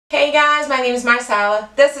Hey guys, my name is Marcella.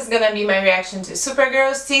 This is gonna be my reaction to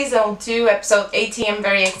Supergirl Season 2, Episode 18. I'm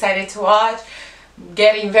very excited to watch.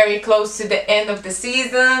 Getting very close to the end of the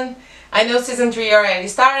season. I know Season 3 already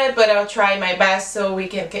started, but I'll try my best so I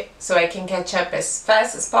can catch up as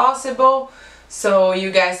fast as possible. So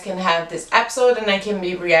you guys can have this episode and I can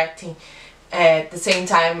be reacting at the same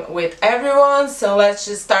time with everyone. So let's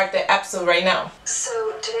just start the episode right now.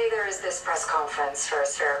 So today there is this press conference for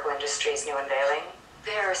Spherical Industries' new unveiling.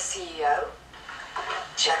 Their CEO,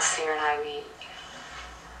 Jack Sphere, and I,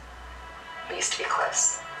 we used to be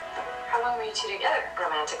close. How long were you two together?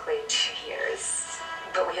 Romantically, 2 years.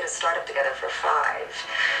 But we had a startup together for 5.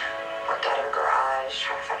 Worked out of a garage,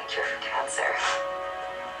 trying to find a cure for cancer.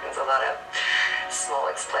 It was a lot of small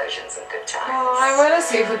explosions and good times. Oh, I want to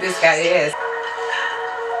see who this guy is.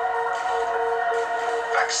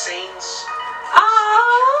 Vaccines.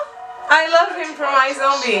 Ah, I love him from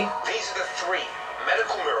iZombie. These are the 3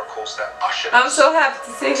 medical miracles that ushered I'm us so happy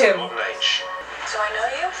to see into him. modern age. So I know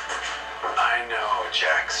you? I know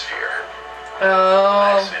Jack Sphere. I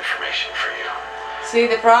Oh, have some information for you. see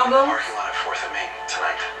the In the problem? parking lot at 4th and Main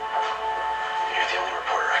tonight. You're the only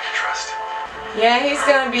reporter I can trust. Yeah, he's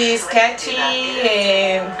gonna be sketchy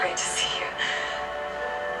and Great to see you.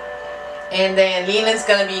 then Lena's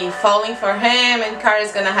gonna be falling for him and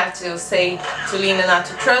Kara's gonna have to say to Lena not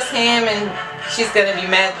to trust him and she's gonna be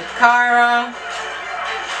mad with Kara.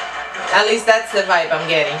 At least that's the vibe I'm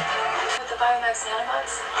getting. With the Biomax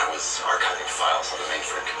nanobots? I was archiving files on the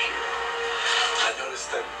mainframe computer. I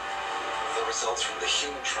noticed that the results from the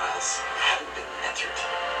human trials hadn't been entered.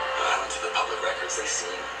 I went to the public records. They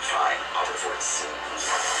seem fine. I'll report soon.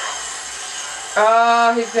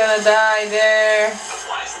 Oh, he's gonna die there. But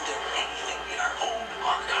why isn't there anything in our own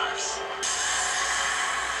archives?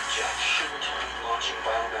 Jack shouldn't be launching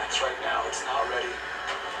Biomax right now. It's not ready.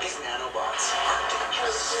 These nanobots are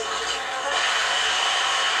dangerous.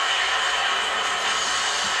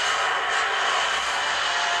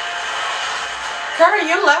 Kara,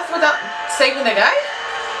 you left without saving the guy?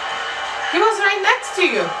 He was right next to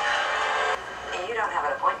you. You don't have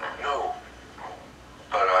an appointment. No.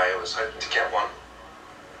 But I was hoping to get one.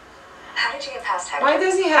 How did you get past Hector? Why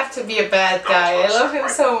does he have to be a bad guy? I love him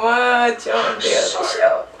so much on the other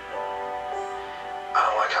show. I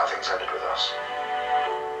don't like how things ended with us.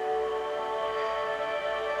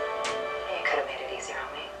 You could have made it easier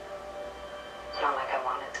on me. It's not like I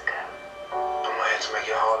wanted to go. I'm not here to make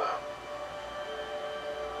it harder.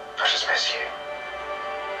 I just miss you.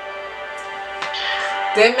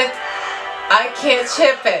 Damn it. I can't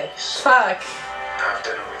ship it. Fuck. Have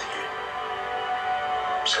dinner with you.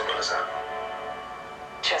 Simple as that.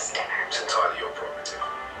 Just dinner. It's entirely your prerogative.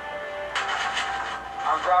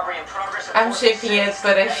 Armed robbery in progress. I'm shipping it,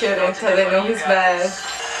 but I shouldn't because I know he's bad.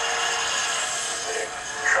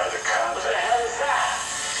 Try to What the hell is that?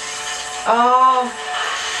 Oh.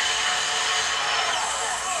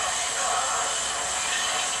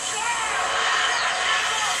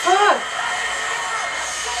 Fuck.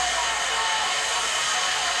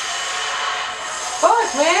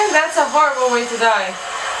 Fuck, man, that's a horrible way to die.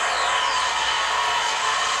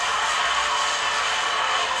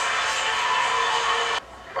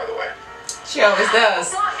 By the way. She always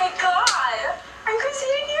does. Oh my god! Are you guys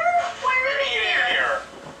eating here? Why are you Eating here.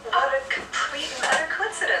 What a complete and utter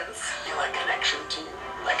coincidence. You like connection to you?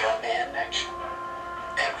 Like a man action?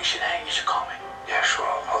 And we should hang. You should call me. Yeah, sure,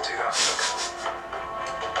 I'll do that.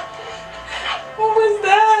 What was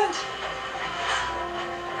that?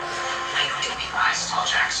 I stole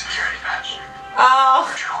Jack's security badge. Oh.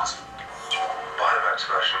 Biomax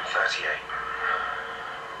version 38.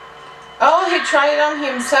 Oh, he tried it on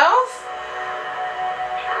himself?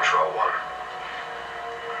 Control 1.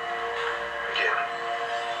 Begin.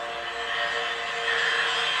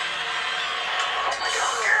 Oh my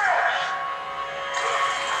god.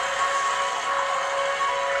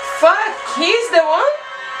 Fuck, he's the one?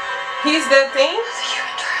 He's the thing? The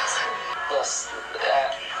human trials are...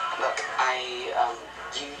 Look,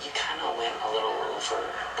 you kind of went a little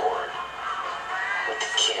overboard with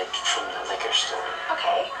the kid from the liquor store.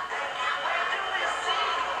 Okay.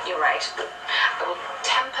 You're right. I will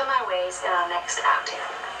temper my ways in our next outing.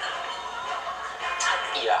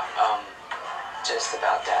 Yeah, just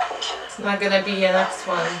about that, kid. It's not gonna be a next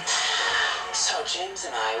one. So James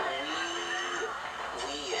and I,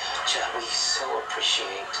 we so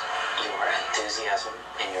appreciate your enthusiasm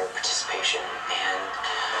and your participation, and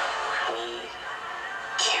we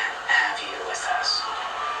can't have you with us.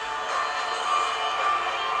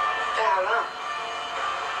 For how long?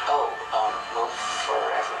 Oh, well,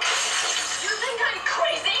 forever. You think I'm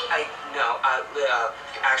crazy? No,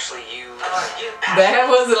 actually, you That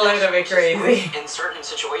was a little bit crazy. In certain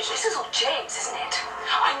situations. This is all James, isn't it?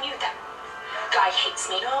 I knew that guy hates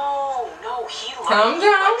me. No, he Calm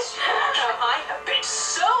likes down. I have been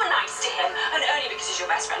so nice to him, and only because he's your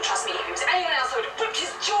best friend. Trust me, if he was anyone else, I would have ripped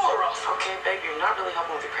his jaw off. Okay, babe, you're not really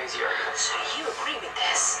helping with your crazy arguments. So you agree with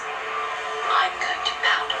this? I'm going to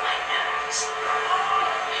pound my nose.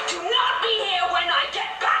 Do not be here when I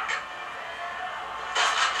get back!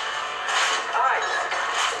 Alright.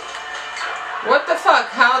 What the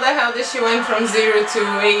fuck? How the hell did she went from 0 to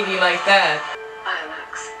 80 like that? I am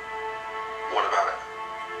Max. What about it?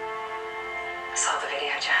 I saw the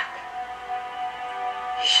video, Jack.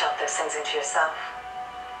 You shot those things into yourself.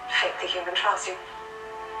 Faked the human trials. You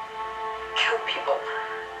killed people.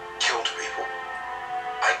 Killed people?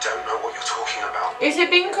 I don't know what you're talking about. Is he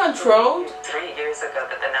being controlled? 3 years ago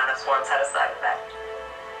that the nanoswarms had a side effect.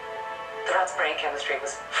 The rat's brain chemistry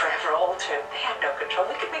was forever altered. They had no control.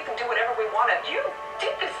 We could make them do whatever we wanted. You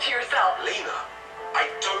did this to yourself. Lena, I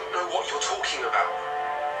don't know what you're talking about.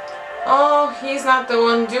 Oh, he's not the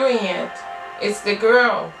one doing it. It's the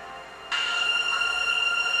girl.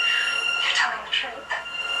 You're telling the truth.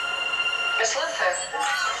 Miss Luther.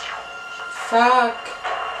 Fuck.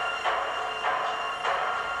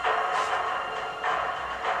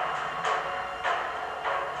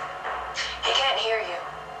 He can't hear you.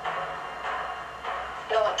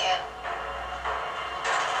 No one can.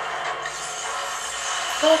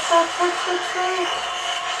 Fuck.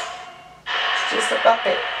 It's just a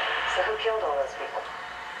puppet. So who killed all those people?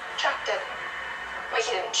 Jack did. Well,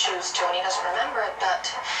 he didn't choose to, and he doesn't remember it,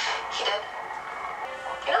 but he did.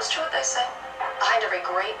 You know, it's true what they say. Behind every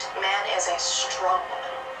great man is a strong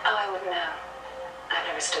woman. Oh, I wouldn't know. I've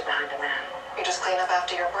never stood behind a man. You just clean up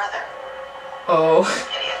after your brother. Oh.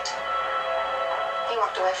 Idiot. He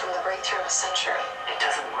walked away from the breakthrough of a century. It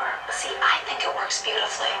doesn't work. See, I think it works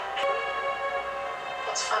beautifully.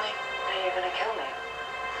 What's funny? You're gonna kill me.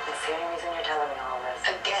 That's the only reason you're telling me all this.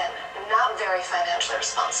 Again, not very financially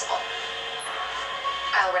responsible.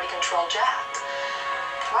 I already control Jack.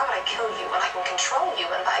 Why would I kill you when I can control you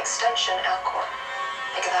and by extension, Alcor?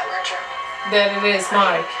 Think of that merger. That it is,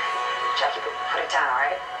 Mike. Jack, you put it down, all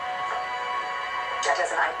right? Jack,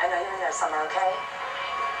 listen, I know you're in there somewhere, okay?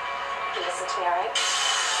 You listen to me, all right?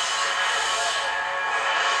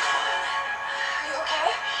 Are you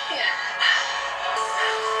okay? Yeah.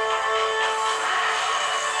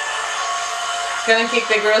 Gonna kick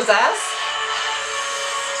the girl's ass?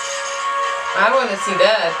 I wanna see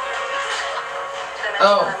that.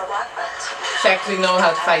 Oh. She actually know how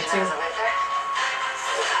to fight too.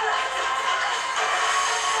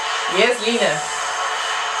 Yes, Lena.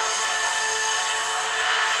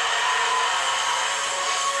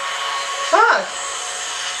 Fuck.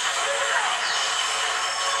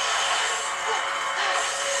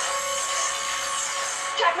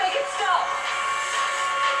 Jack, make it stop!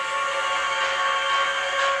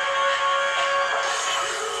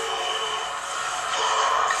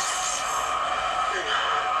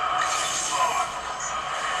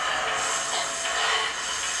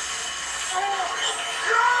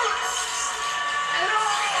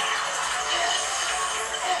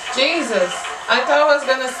 Jesus. I thought I was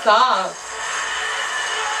gonna stop.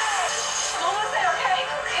 Almost there, okay?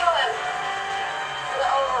 Kill him. The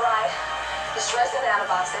override. Destroys the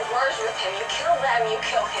nanobots. They merge with him. You kill them, you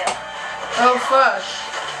kill him. Oh fuck.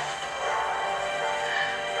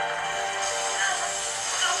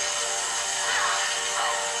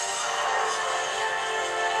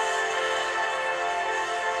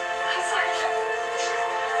 I'm sorry, Jack.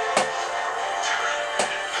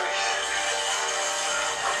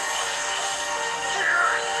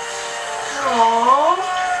 Aww.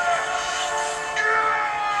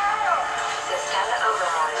 System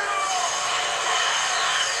override.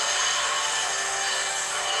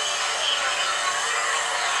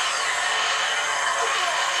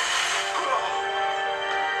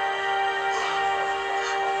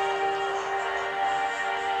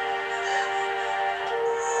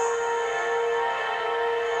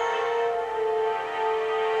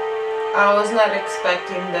 I was not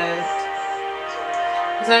expecting that.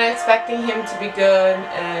 I was not expecting him to be good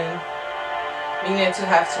and we need to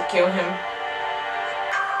have to kill him.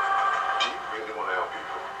 Do you really want to help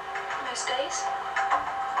people? Most days?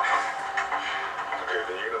 Okay,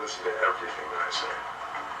 then you're gonna listen to everything that I say.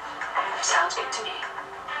 Sounds good to me.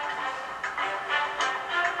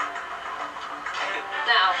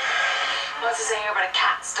 Now, what's the saying about a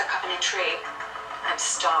cat stuck up in a tree? I'm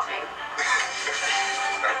starving.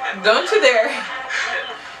 Don't you dare.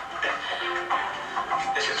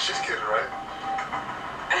 She's kidding, right?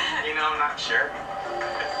 You know, I'm not sure.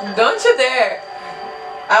 Don't you dare.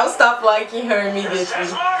 I'll stop liking her immediately.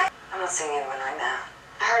 I'm not seeing anyone right now.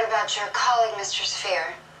 I heard about your colleague, Mr.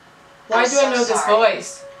 Sphere. Why I'm do I so know this sorry.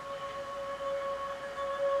 voice?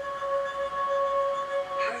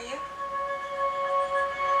 Who are you?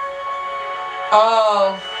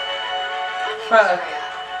 Oh, My name is fuck. Rhea.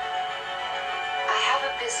 I have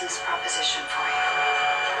a business proposition for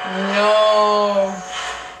you. No.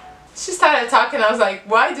 She started talking, I was like,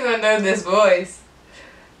 why do I know this voice?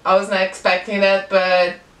 I was not expecting that,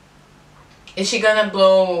 but is she gonna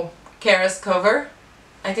blow Kara's cover?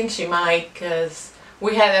 I think she might, because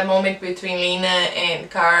we had a moment between Lena and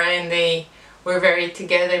Kara and they were very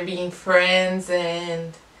together being friends,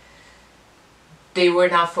 and they were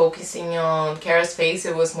not focusing on Kara's face,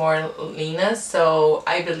 it was more Lena's. So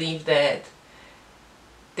I believe that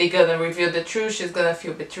they're gonna reveal the truth. She's gonna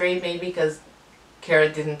feel betrayed maybe because Kara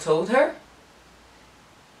didn't told her.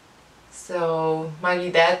 So might be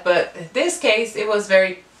that, but in this case it was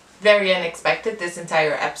very unexpected, this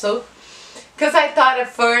entire episode, because I thought at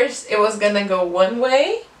first it was gonna go one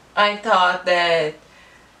way. I thought that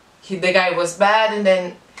the guy was bad, and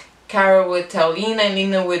then Kara would tell Lena and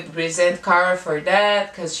Lena would resent Kara for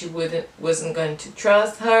that because she wasn't going to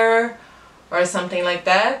trust her or something like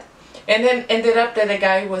that, and then ended up that the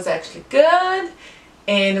guy was actually good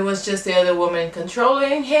and it was just the other woman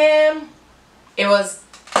controlling him. It was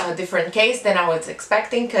a different case than I was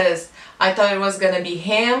expecting, because I thought it was gonna be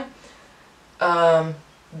him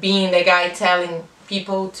being the guy telling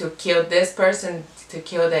people to kill this person, to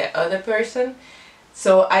kill the other person.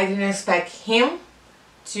 So I didn't expect him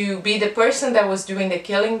to be the person that was doing the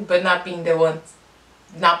killing, but not being the one,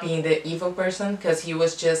 not being the evil person, because he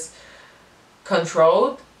was just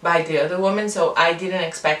controlled by the other woman. So I didn't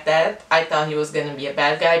expect that. I thought he was gonna be a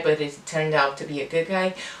bad guy, but it turned out to be a good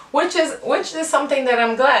guy, which is something that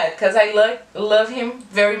I'm glad, because I love him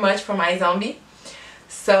very much from iZombie.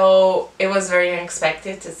 So it was very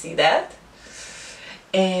unexpected to see that,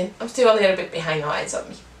 and I'm still a little bit behind on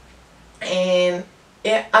iZombie. And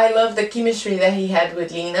yeah, I love the chemistry that he had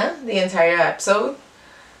with Lena the entire episode,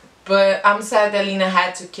 but I'm sad that Lena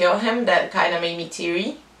had to kill him. That kind of made me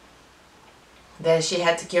teary, that she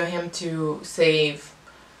had to kill him to save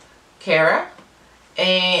Kara.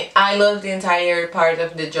 And I love the entire part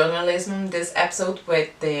of the journalism this episode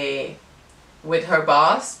with her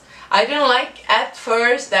boss. I didn't like at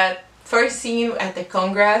first that first scene at the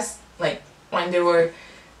Congress, like when they were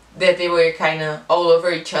kind of all over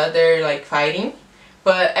each other, like fighting.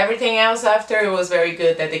 But everything else after, it was very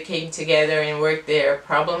good that they came together and worked their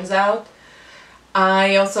problems out.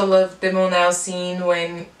 I also loved the Monel scene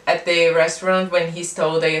when at the restaurant when he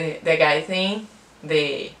stole the guy thing.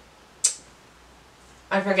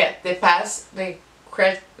 I forget the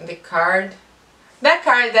card. That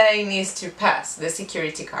card that he needs to pass, the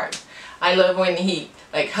security card. I love when he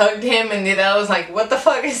like hugged him and I was like, what the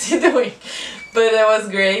fuck is he doing? But it was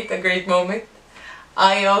great, a great moment.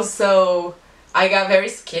 I got very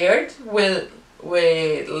scared with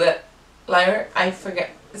Lyra. I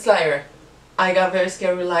forget, it's Lyra. I got very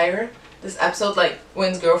scared with Lyra this episode, like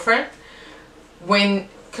Wynn's girlfriend,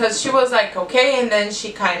 cause she was like okay, and then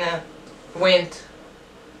she kind of went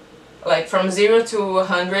like from 0 to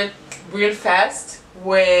 100 real fast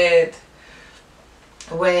when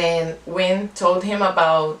Wynn told him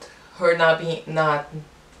about her not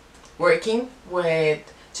working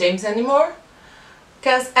with James anymore.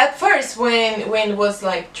 Because at first when Wynn was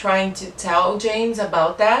like trying to tell James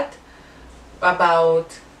about that,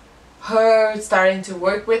 about her starting to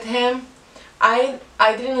work with him, I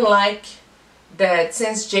didn't like that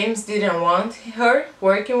since James didn't want her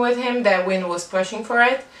working with him, that Wynn was pushing for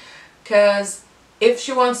it. Because if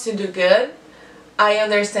she wants to do good, I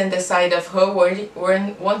understand the side of her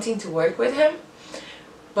wanting to work with him.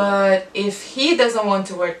 But if he doesn't want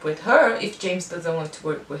to work with her, if James doesn't want to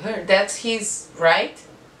work with her, that's his right.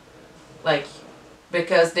 Like,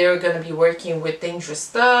 because they're gonna be working with dangerous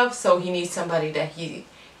stuff, so he needs somebody that he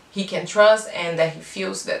can trust and that he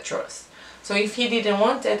feels that trust. So if he didn't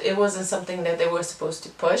want it, it wasn't something that they were supposed to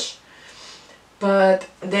push. But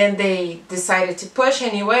then they decided to push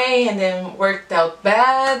anyway, and then worked out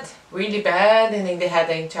bad, really bad, and then they had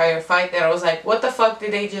the entire fight that I was like, what the fuck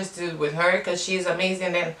did they just do with her? Because she's amazing,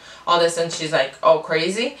 and then all of a sudden she's like all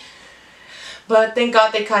crazy. But thank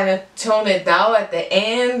God they kind of toned it down at the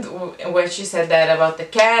end where she said that about the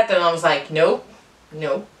cat, and I was like, nope,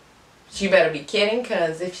 nope. She better be kidding,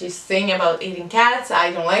 because if she's saying about eating cats, I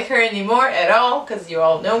don't like her anymore at all, because you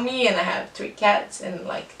all know me and I have 3 cats, and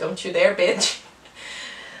like, don't you dare, bitch.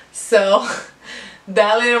 So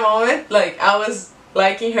that little moment, like, I was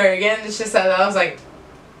liking her again, and she said that, I was like,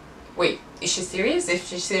 wait, is she serious? If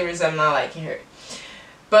she's serious, I'm not liking her.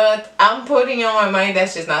 But I'm putting on my mind that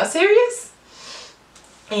she's not serious.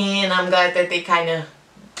 And I'm glad that they kind of,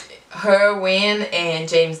 her, Win, and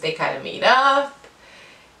James, they kind of meet up.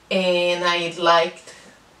 And I liked,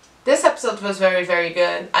 this episode was very, very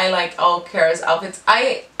good. I like all Kara's outfits.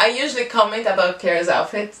 I usually comment about Kara's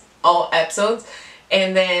outfits, all episodes.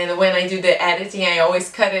 And then when I do the editing, I always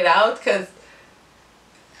cut it out because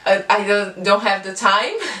I don't have the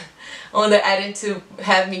time on the edit to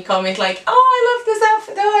have me comment like, oh, I love this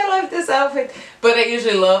outfit, oh, I love this outfit. But I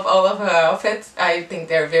usually love all of her outfits. I think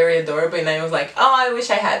they're very adorable, and I was like, oh, I wish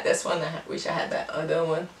I had this one, I wish I had that other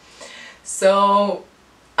one. So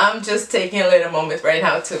I'm just taking a little moment right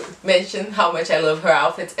now to mention how much I love her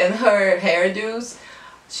outfits and her hairdos.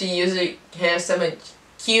 She usually has some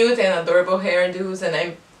cute and adorable hairdos,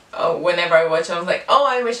 and whenever I watch, I was like, oh,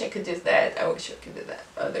 I wish I could do that. I wish I could do that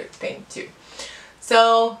other thing too.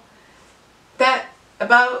 So that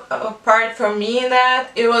apart from me in that,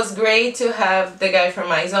 it was great to have the guy from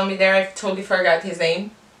My Zombie there. I totally forgot his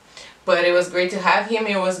name, but it was great to have him.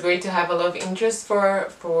 It was great to have a love interest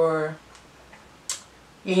for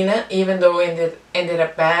Lena, even though it ended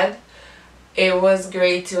up bad. It was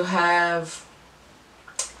great to have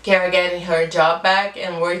Kara getting her job back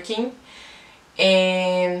and working.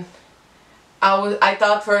 And I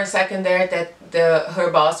thought for a second there that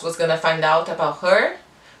her boss was gonna find out about her,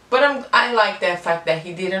 but I like the fact that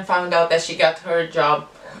he didn't find out, that she got her job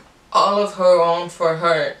all of her own for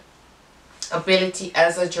her ability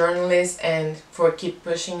as a journalist and for keep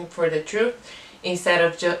pushing for the truth, instead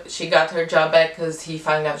of she got her job back because he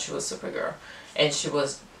found out she was Supergirl and she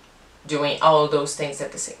was doing all those things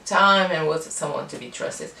at the same time and was someone to be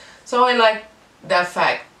trusted. So I like that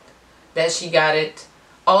fact that she got it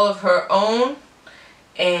all of her own,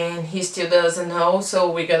 and he still doesn't know,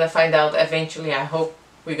 so we're gonna find out eventually. I hope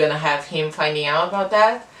we're gonna have him finding out about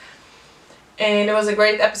that. And it was a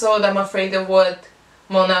great episode. I'm afraid of what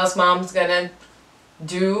Monel's mom's gonna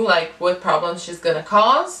do, like what problems she's gonna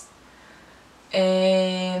cause.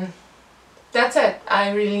 And that's it.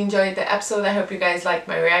 I really enjoyed the episode. I hope you guys liked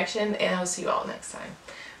my reaction, and I'll see you all next time.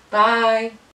 Bye!